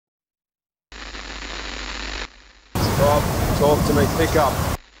Rob, talk to me. Pick up.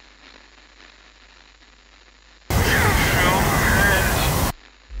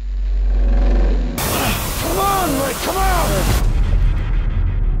 Come on, mate, come on!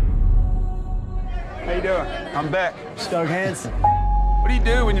 How you doing? I'm back. Doug Hansen. What do you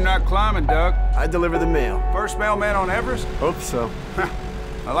do when you're not climbing, Doug? I deliver the mail. First mailman on Everest? Hope so.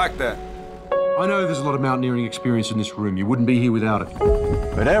 I like that. I know there's a lot of mountaineering experience in this room. You wouldn't be here without it.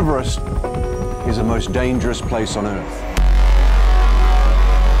 But Everest is the most dangerous place on Earth.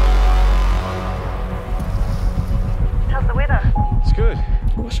 How's the weather? It's good.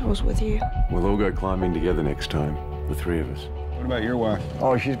 I wish I was with you. We'll all go climbing together next time, the three of us. What about your wife?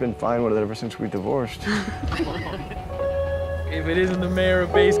 Oh, she's been fine with it ever since we divorced. If it isn't the mayor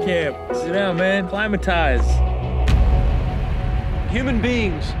of base camp, sit down, man. Climatize. Human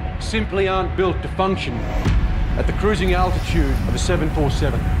beings simply aren't built to function at the cruising altitude of a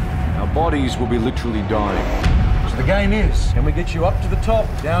 747. Our bodies will be literally dying. So the game is, can we get you up to the top,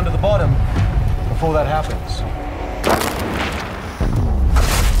 down to the bottom, before that happens?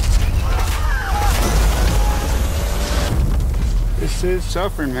 This is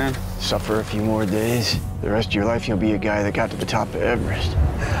suffering, man. Suffer a few more days. The rest of your life, you'll be a guy that got to the top of Everest.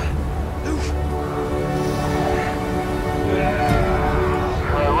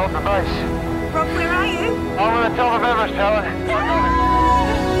 Well, on the base. Rob, where are you? I'm on the top of Everest, Helen.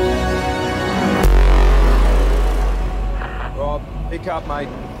 Rob, pick up, mate.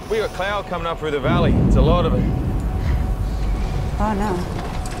 We got cloud coming up through the valley. It's a lot of it. Oh, no.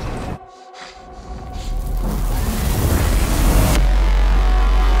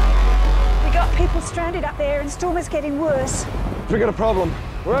 We got people stranded up there and storm is getting worse. We got a problem.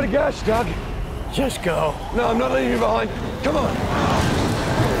 We're out of gas, Doug. Just go. No, I'm not leaving you behind. Come on.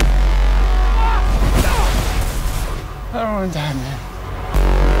 I don't want to die, man.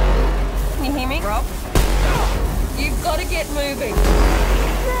 Can you hear me, Rob? You've got to get moving.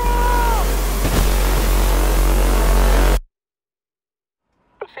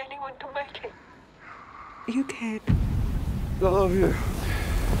 If anyone can make it, you can. I love you.